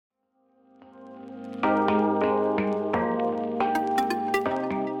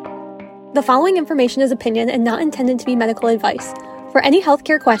The following information is opinion and not intended to be medical advice. For any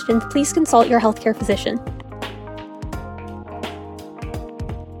healthcare questions, please consult your healthcare physician.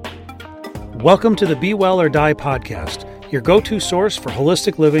 Welcome to the Be Well or Die podcast, your go-to source for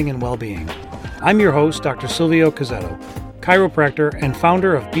holistic living and well-being. I'm your host, Dr. Silvio Cazzetto, chiropractor and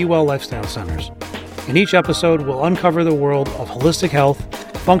founder of Be Well Lifestyle Centers. In each episode, we'll uncover the world of holistic health,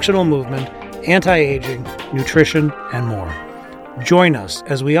 functional movement, anti-aging, nutrition, and more. Join us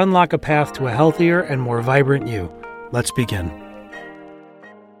as we unlock a path to a healthier and more vibrant you. Let's begin.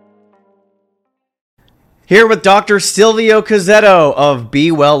 Here with Dr. Silvio Cazzetto of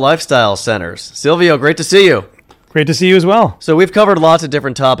Be Well Lifestyle Centers. Silvio, great to see you. Great to see you as well. So we've covered lots of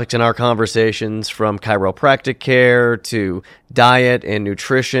different topics in our conversations, from chiropractic care to diet and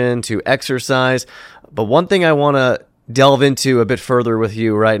nutrition to exercise. But one thing I want to delve into a bit further with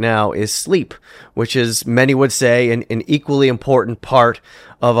you right now is sleep, which is, many would say, an equally important part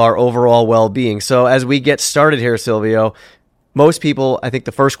of our overall well-being. So as we get started here, Silvio, most people, I think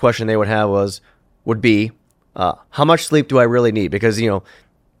the first question they would have would be, how much sleep do I really need? Because,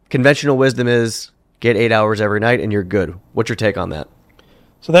 conventional wisdom is get 8 hours every night and you're good. What's your take on that?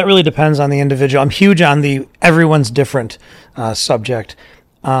 So that really depends on the individual. I'm huge on the everyone's different subject.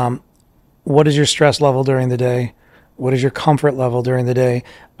 What is your stress level during the day? What is your comfort level during the day?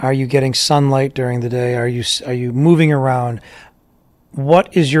 Are you getting sunlight during the day? Are you moving around?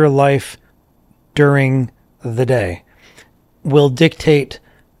 What is your life during the day will dictate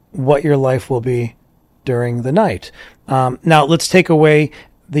what your life will be during the night. Now let's take away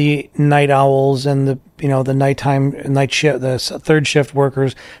the night owls and the night shift, the third shift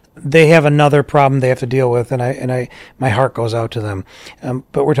workers. They have another problem they have to deal with, and my heart goes out to them.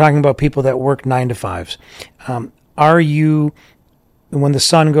 But we're talking about people that work 9 to 5s. Are you, when the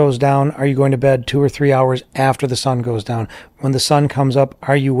sun goes down, are you going to bed 2 or 3 hours after the sun goes down? When the sun comes up,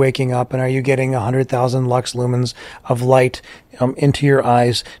 are you waking up and are you getting 100,000 lux lumens of light into your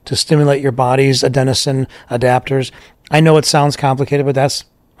eyes to stimulate your body's adenosine adapters? I know it sounds complicated, but that's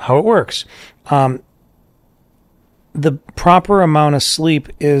how it works. The proper amount of sleep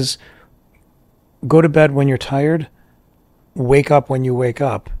is go to bed when you're tired, wake up when you wake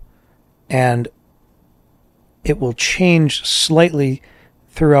up, and it will change slightly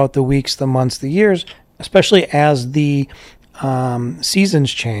throughout the weeks, the months, the years, especially as the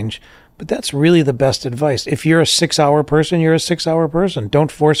seasons change. But that's really the best advice. If you're a 6-hour person, you're a 6-hour person.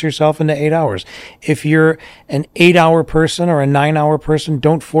 Don't force yourself into 8 hours. If you're an 8-hour person or a 9-hour person,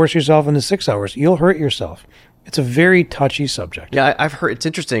 don't force yourself into 6 hours. You'll hurt yourself. It's a very touchy subject. Yeah, I've heard, it's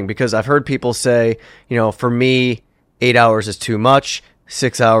interesting because I've heard people say, for me, 8 hours is too much,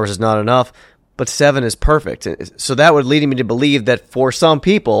 6 hours is not enough, but 7 is perfect. So that would lead me to believe that for some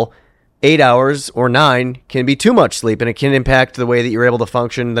people, 8 hours or 9 can be too much sleep, and it can impact the way that you're able to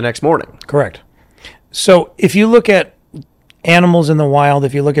function the next morning. Correct. So if you look at animals in the wild,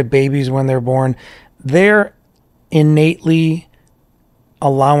 if you look at babies when they're born, they're innately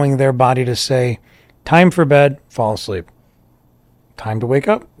allowing their body to say, time for bed, fall asleep. Time to wake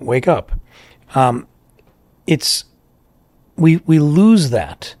up, wake up. We lose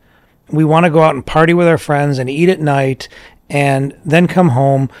that. We want to go out and party with our friends and eat at night and then come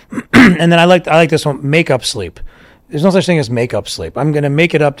home. And then I like this one, make up sleep. There's no such thing as make up sleep. I'm going to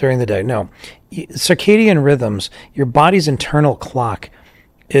make it up during the day. No. Circadian rhythms, your body's internal clock,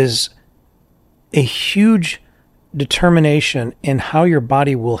 is a huge determination in how your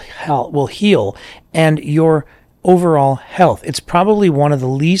body will heal and your overall health. It's probably one of the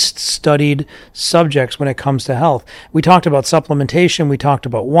least studied subjects when it comes to health. We talked about supplementation, we talked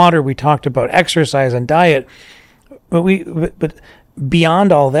about water, we talked about exercise and diet, but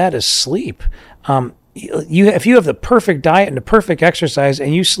beyond all that is sleep. If you have the perfect diet and the perfect exercise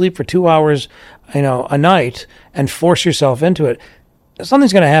and you sleep for 2 hours, a night and force yourself into it,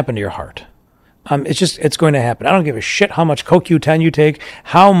 something's going to happen to your heart. It's going to happen. I don't give a shit how much CoQ10 you take,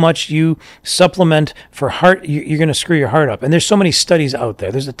 how much you supplement for heart. You're going to screw your heart up. And there's so many studies out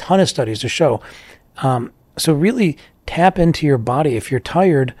there. There's a ton of studies to show. So really tap into your body. If you're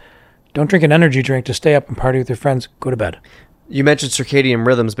tired, don't drink an energy drink to stay up and party with your friends. Go to bed. You mentioned circadian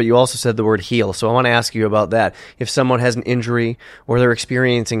rhythms, but you also said the word heal. So I want to ask you about that. If someone has an injury or they're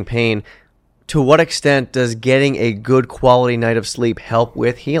experiencing pain, to what extent does getting a good quality night of sleep help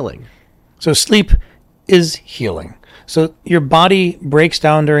with healing? So sleep is healing. So your body breaks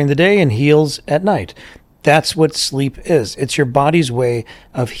down during the day and heals at night. That's what sleep is. It's your body's way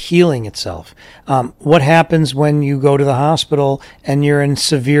of healing itself. What happens when you go to the hospital and you're in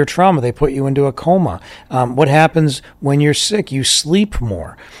severe trauma? They put you into a coma. What happens when you're sick? You sleep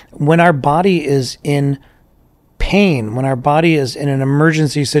more. When our body is in pain, when our body is in an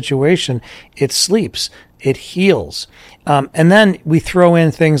emergency situation, it sleeps, it heals. And then we throw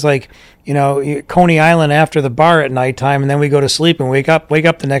in things like, Coney Island after the bar at nighttime, and then we go to sleep and wake up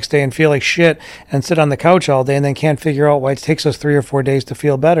the next day and feel like shit and sit on the couch all day and then can't figure out why it takes us 3 or 4 days to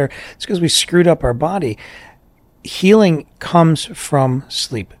feel better. It's because we screwed up our body. Healing comes from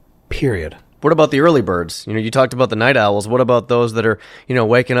sleep, period. What about the early birds? You talked about the night owls. What about those that are,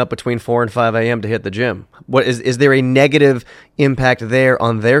 waking up between 4 and 5 a.m. to hit the gym? What is there a negative impact there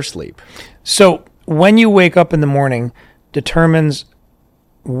on their sleep? So when you wake up in the morning determines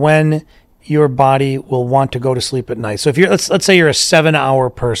when your body will want to go to sleep at night. So if you're, let's say you're a 7-hour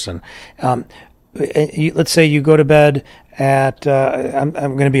person. Let's say you go to bed at, I'm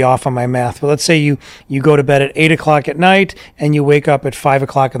going to be off on my math, but let's say you go to bed at 8 o'clock at night and you wake up at 5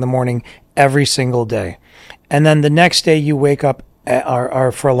 o'clock in the morning every single day. And then the next day you wake up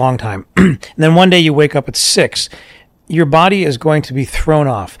or for a long time. And then one day you wake up at 6. Your body is going to be thrown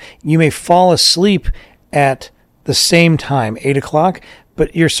off. You may fall asleep at the same time, 8 o'clock,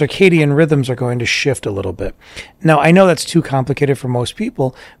 but your circadian rhythms are going to shift a little bit. Now, I know that's too complicated for most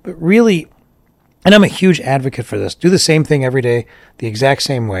people, but really, and I'm a huge advocate for this, do the same thing every day, the exact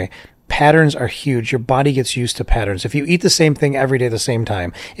same way. Patterns are huge. Your body gets used to patterns. If you eat the same thing every day at the same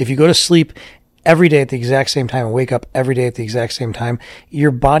time, if you go to sleep every day at the exact same time and wake up every day at the exact same time,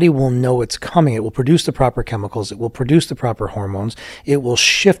 your body will know it's coming. It will produce the proper chemicals. It will produce the proper hormones. It will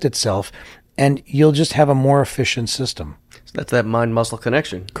shift itself, and you'll just have a more efficient system. So that's that mind-muscle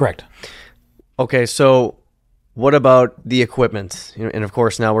connection. Correct. Okay, so what about the equipment? And of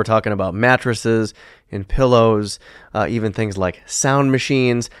course, now we're talking about mattresses and pillows, even things like sound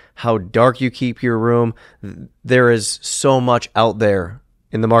machines, how dark you keep your room. There is so much out there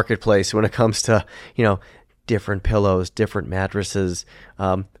in the marketplace when it comes to, different pillows, different mattresses,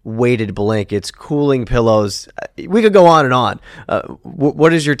 weighted blankets, cooling pillows. We could go on and on.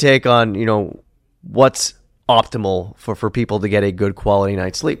 What is your take on, what's optimal for people to get a good quality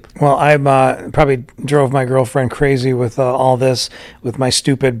night's sleep? Well, I probably drove my girlfriend crazy with all this, with my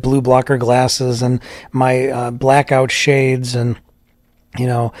stupid blue blocker glasses and my blackout shades and,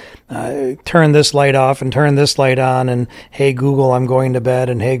 turn this light off and turn this light on and, hey, Google, I'm going to bed,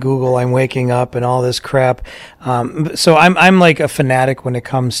 and hey, Google, I'm waking up, and all this crap. So I'm like a fanatic when it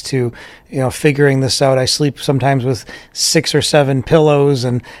comes to, figuring this out. I sleep sometimes with 6 or 7 pillows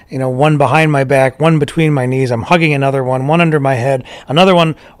and, one behind my back, one between my knees. I'm hugging another one under my head, another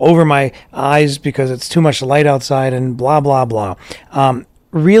one over my eyes because it's too much light outside, and blah, blah, blah.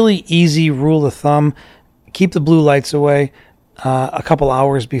 Really easy rule of thumb, keep the blue lights away. A couple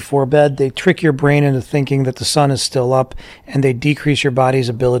hours before bed. They trick your brain into thinking that the sun is still up, and they decrease your body's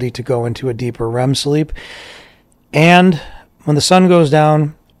ability to go into a deeper REM sleep. And when the sun goes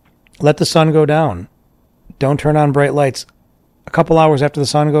down, let the sun go down. Don't turn on bright lights. A couple hours after the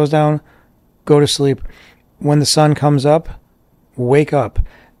sun goes down, go to sleep. When the sun comes up, wake up.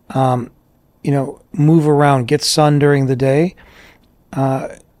 Move around, get sun during the day.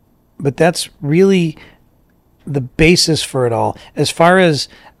 But that's really the basis for it all. As far as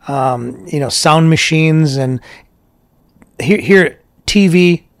sound machines and here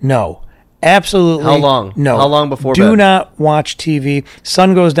TV, no, absolutely. How long? No. How long before Do bed? not watch TV.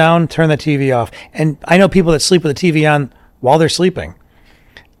 Sun goes down, turn the TV off. And I know people that sleep with the TV on while they're sleeping.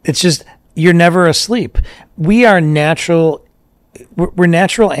 It's just you're never asleep. We are natural. We're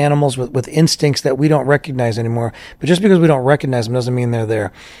natural animals with instincts that we don't recognize anymore. But just because we don't recognize them doesn't mean they're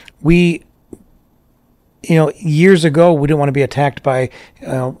there. Years ago, we didn't want to be attacked by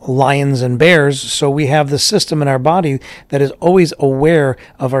lions and bears, so we have the system in our body that is always aware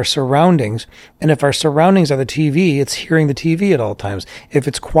of our surroundings. And if our surroundings are the TV, it's hearing the TV at all times. If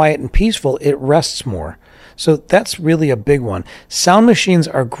it's quiet and peaceful, it rests more. So that's really a big one. Sound machines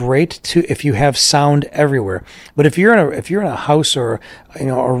are great too if you have sound everywhere. But if you're in a house or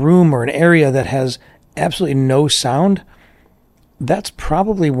a room or an area that has absolutely no sound, that's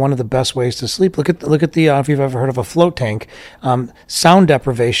probably one of the best ways to sleep. Look at the if you've ever heard of a float tank. Sound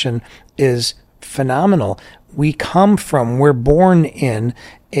deprivation is phenomenal. We're born in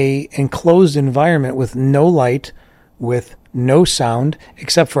a enclosed environment with no light, with no sound,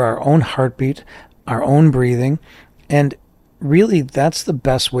 except for our own heartbeat, our own breathing, and really that's the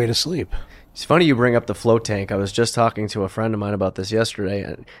best way to sleep. It's funny you bring up the float tank. I was just talking to a friend of mine about this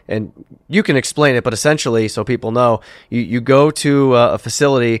yesterday, and you can explain it, but essentially, so people know, you go to a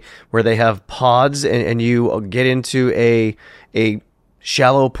facility where they have pods, and you get into a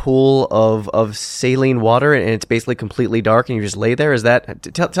shallow pool of saline water, and it's basically completely dark, and you just lay there. Is that?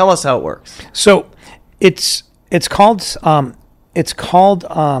 Tell us how it works. So it's called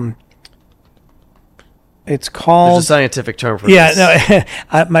It's called... There's a scientific term for Yeah, this.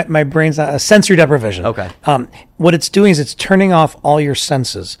 no, my brain's not... sensory deprivation. Okay. What it's doing is it's turning off all your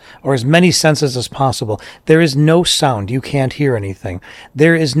senses, or as many senses as possible. There is no sound. You can't hear anything.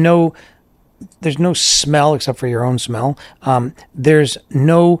 There's no smell except for your own smell. There's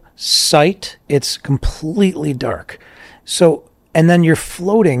no sight. It's completely dark. So, and then you're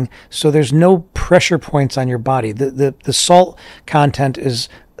floating, so there's no pressure points on your body. The salt content is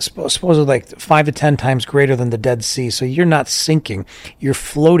supposedly like 5 to 10 times greater than the Dead Sea. So you're not sinking, you're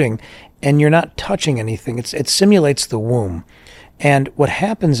floating, and you're not touching anything. It simulates the womb. And what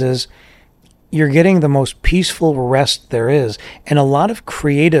happens is you're getting the most peaceful rest there is. And a lot of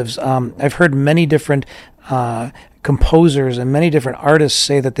creatives, I've heard many different composers and many different artists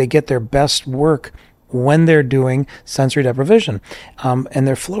say that they get their best work when they're doing sensory deprivation, and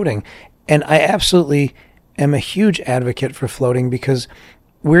they're floating. And I absolutely am a huge advocate for floating, because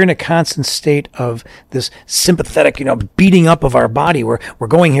we're in a constant state of this sympathetic, beating up of our body. We're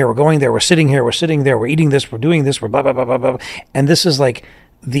going here, we're going there, we're sitting here, we're sitting there, we're eating this, we're doing this, we're blah, blah, blah, blah, blah. And this is like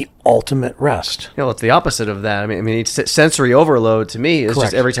the ultimate rest. It's the opposite of that. I mean, it's sensory overload to me is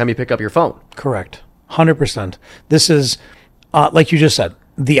just every time you pick up your phone. Correct. 100%. This is, like you just said,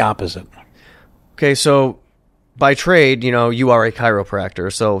 the opposite. Okay, so by trade, you are a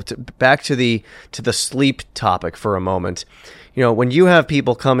chiropractor. So back to the sleep topic for a moment. When you have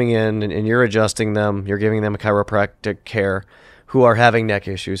people coming in and you're adjusting them, you're giving them chiropractic care who are having neck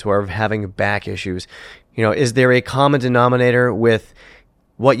issues, who are having back issues, is there a common denominator with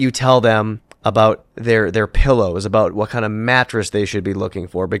what you tell them about their pillows, about what kind of mattress they should be looking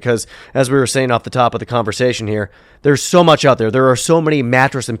for? Because as we were saying off the top of the conversation here, there's so much out there. There are so many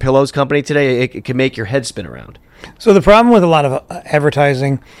mattress and pillows company today, it can make your head spin around. So the problem with a lot of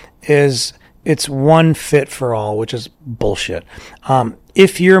advertising is it's one fit for all, which is bullshit.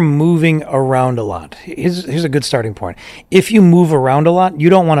 If you're moving around a lot, here's a good starting point. If you move around a lot, you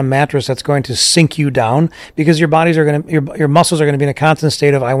don't want a mattress that's going to sink you down, because your muscles are going to be in a constant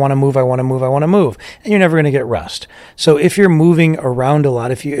state of I want to move, I want to move, I want to move, and you're never going to get rest. So if you're moving around a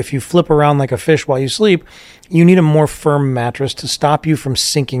lot, if you flip around like a fish while you sleep, you need a more firm mattress to stop you from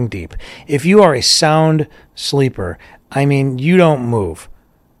sinking deep. If you are a sound sleeper, you don't move,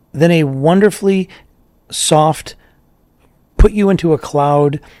 then a wonderfully soft, put you into a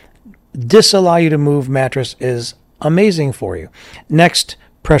cloud, disallow you to move mattress is amazing for you. Next,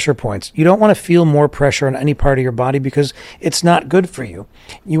 pressure points. You don't want to feel more pressure on any part of your body, because it's not good for you.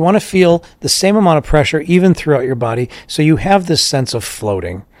 You want to feel the same amount of pressure even throughout your body, so you have this sense of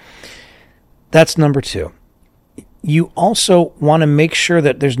floating. That's number 2. You also want to make sure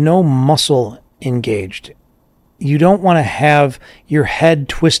that there's no muscle engaged. You don't want to have your head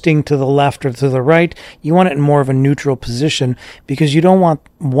twisting to the left or to the right. You want it in more of a neutral position, because you don't want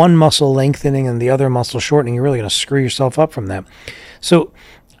one muscle lengthening and the other muscle shortening. You're really going to screw yourself up from that. So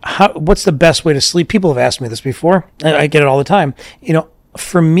what's the best way to sleep? People have asked me this before, and I get it all the time.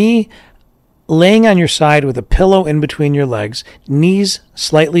 For me, laying on your side with a pillow in between your legs, knees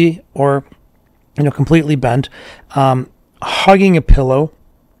slightly or completely bent, hugging a pillow,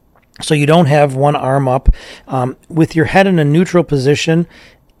 so you don't have one arm up, with your head in a neutral position,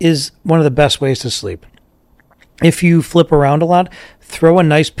 is one of the best ways to sleep. If you flip around a lot, throw a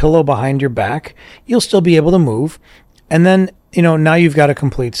nice pillow behind your back. You'll still be able to move. And then, now you've got a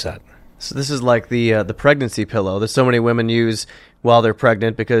complete set. So this is like the pregnancy pillow that so many women use while they're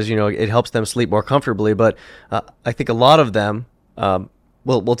pregnant, because, it helps them sleep more comfortably. But I think a lot of them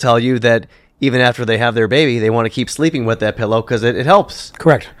will tell you that even after they have their baby, they want to keep sleeping with that pillow because it helps.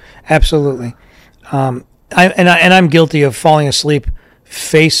 Correct. Absolutely. I'm guilty of falling asleep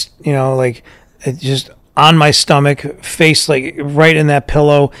face, just on my stomach, face like right in that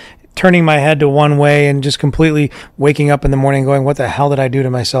pillow, turning my head to one way and just completely waking up in the morning going, what the hell did I do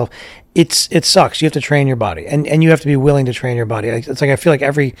to myself? It sucks. You have to train your body, and you have to be willing to train your body. It's like I feel like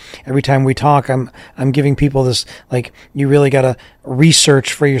every time we talk, I'm giving people this, like, you really got to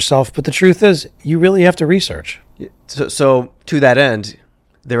research for yourself. But the truth is, you really have to research. So to that end,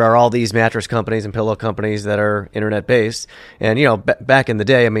 there are all these mattress companies and pillow companies that are internet based. And, back in the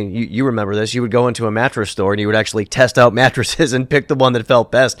day, you remember this, you would go into a mattress store and you would actually test out mattresses and pick the one that felt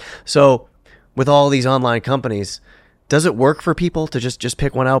best. So with all these online companies, does it work for people to just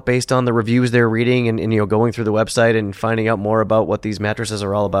pick one out based on the reviews they're reading and going through the website and finding out more about what these mattresses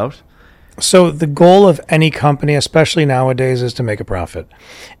are all about? So the goal of any company, especially nowadays, is to make a profit.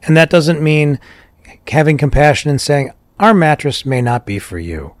 And that doesn't mean having compassion and saying, our mattress may not be for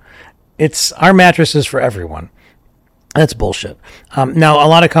you. Our mattress is for everyone. That's bullshit. Now, a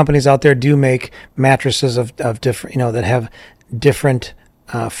lot of companies out there do make mattresses of different, that have different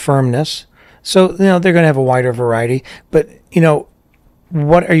firmness. So, they're going to have a wider variety. But,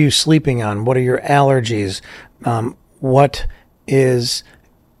 what are you sleeping on? What are your allergies? What is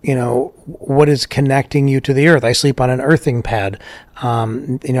connecting you to the earth? I sleep on an earthing pad.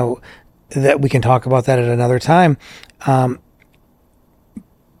 That we can talk about that at another time. But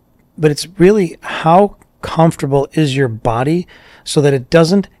it's really how comfortable is your body so that it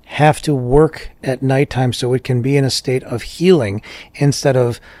doesn't have to work at nighttime, so it can be in a state of healing instead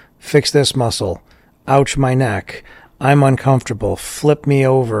of fix this muscle, ouch my neck, I'm uncomfortable, flip me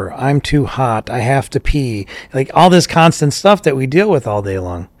over, I'm too hot, I have to pee, like all this constant stuff that we deal with all day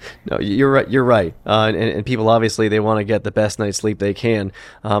long. No, you're right. And people, obviously, they want to get the best night's sleep they can.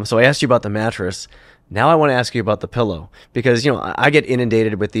 So I asked you about the mattress. Now I want to ask you about the pillow, because, I get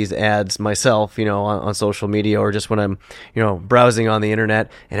inundated with these ads myself, on social media, or just when I'm, browsing on the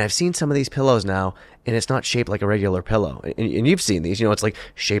internet, and I've seen some of these pillows now, and it's not shaped like a regular pillow. And you've seen these, it's like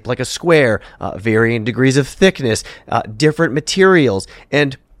shaped like a square, varying degrees of thickness, different materials.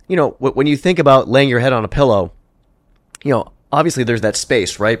 And, when you think about laying your head on a pillow, obviously there's that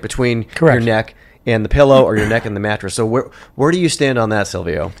space, right, between Correct. your neck and the pillow, or your neck and the mattress. So where do you stand on that,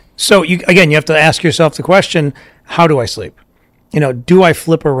 Silvio? So you have to ask yourself the question, how do I sleep? Do I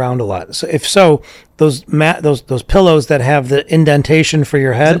flip around a lot? So if so, those pillows that have the indentation for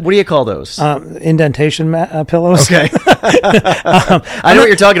your head. What do you call those? Indentation pillows. Okay. I know what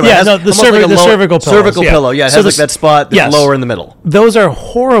you're talking about. Yeah, the cervical pillows. Cervical pillow. Yeah, it has like that spot that's lower in the middle. Those are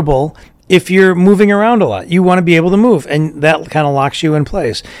horrible if you're moving around a lot. You want to be able to move, and that kind of locks you in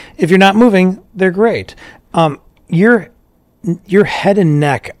place. If you're not moving, they're great. Your head and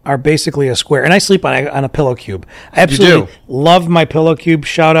neck are basically a square, and I sleep on a pillow cube. I absolutely love my pillow cube.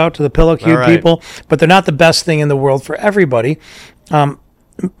 Shout out to the pillow cube people, but they're not the best thing in the world for everybody.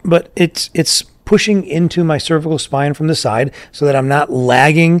 But it's pushing into my cervical spine from the side so that I'm not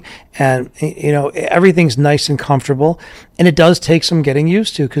lagging, and everything's nice and comfortable. And it does take some getting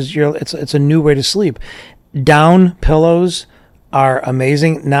used to, because it's a new way to sleep. Down pillows are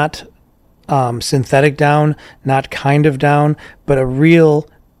amazing, not synthetic down, not kind of down, but a real,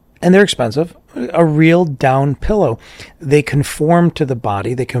 and they're expensive, a real down pillow. They conform to the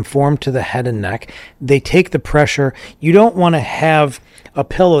body. They conform to the head and neck. They take the pressure. You don't want to have a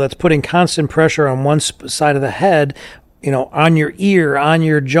pillow that's putting constant pressure on one side of the head, on your ear, on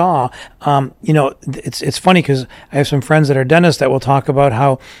your jaw. It's funny because I have some friends that are dentists that will talk about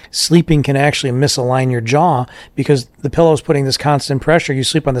how sleeping can actually misalign your jaw because the pillow is putting this constant pressure. You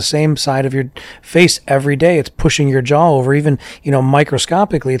sleep on the same side of your face every day. It's pushing your jaw over, even,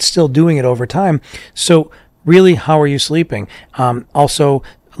 microscopically, it's still doing it over time. So really, how are you sleeping? Also,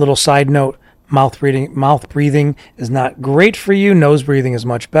 a little side note, mouth breathing is not great for you. Nose breathing is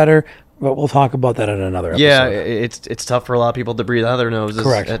much better. But we'll talk about that in another episode. Yeah, it's tough for a lot of people to breathe out of their noses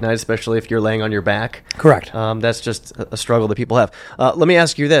at night, especially if you're laying on your back. Correct. That's just a struggle that people have. Let me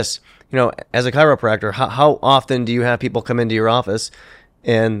ask you this. As a chiropractor, how often do you have people come into your office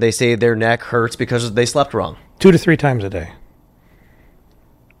and they say their neck hurts because they slept wrong? 2 to 3 times a day.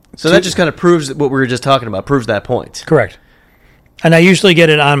 So that just kind of proves what we were just talking about, proves that point. Correct. And I usually get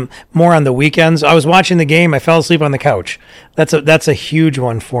it more on the weekends. I was watching the game. I fell asleep on the couch. That's a huge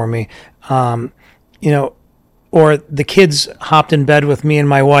one for me. Or the kids hopped in bed with me and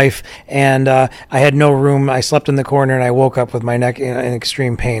my wife, and I had no room. I slept in the corner, and I woke up with my neck in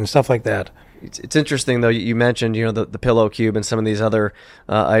extreme pain, stuff like that. It's interesting, though. You mentioned, the pillow cube and some of these other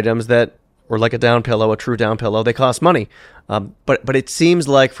items that, or like a down pillow, a true down pillow, they cost money. But it seems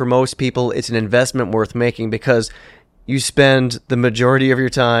like for most people, it's an investment worth making because you spend the majority of your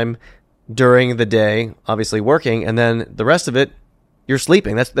time during the day, obviously working, and then the rest of it, you're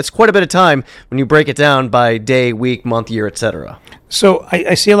sleeping. That's quite a bit of time when you break it down by day, week, month, year, etc. So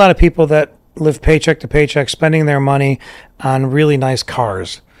I see a lot of people that live paycheck to paycheck, spending their money on really nice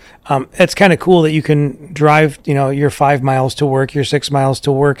cars. It's kind of cool that you can drive, your 5 miles to work, your 6 miles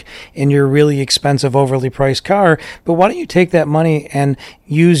to work in your really expensive, overly priced car. But why don't you take that money and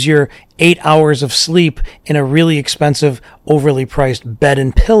use your 8 hours of sleep in a really expensive, overly priced bed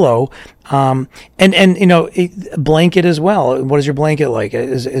and pillow, and blanket as well. What is your blanket like?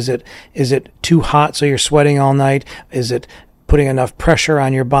 Is it too hot so you're sweating all night? Is it putting enough pressure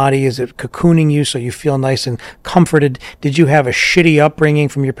on your body? Is it cocooning you so you feel nice and comforted? Did you have a shitty upbringing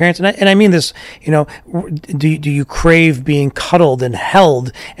from your parents? And I mean this, do you crave being cuddled and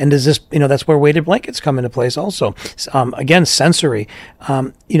held? And does this, that's where weighted blankets come into place also. Again, sensory.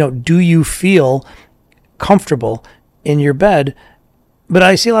 Do you feel comfortable in your bed? But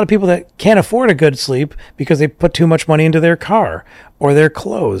I see a lot of people that can't afford a good sleep because they put too much money into their car or their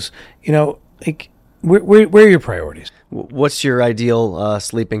clothes. Where are your priorities? What's your ideal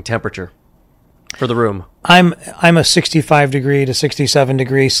sleeping temperature? for the room? I'm a 65 degree to 67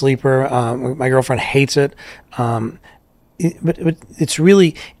 degree sleeper. My girlfriend hates it. But it's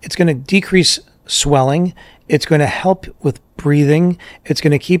going to decrease swelling. It's going to help with breathing. It's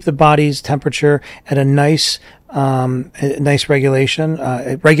going to keep the body's temperature at a nice regulation.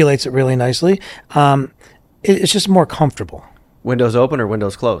 It regulates it really nicely. It's just more comfortable. Windows open or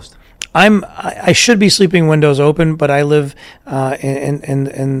windows closed? I should be sleeping windows open, but I live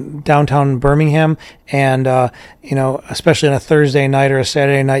in downtown Birmingham, and especially on a Thursday night or a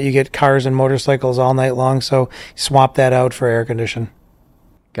Saturday night, you get cars and motorcycles all night long. So swap that out for air condition.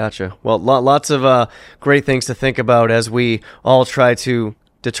 Gotcha. Well, lots of great things to think about as we all try to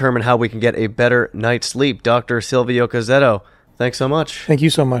determine how we can get a better night's sleep. Dr. Silvio Cozzetto, thanks so much. Thank you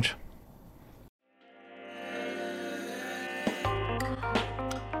so much.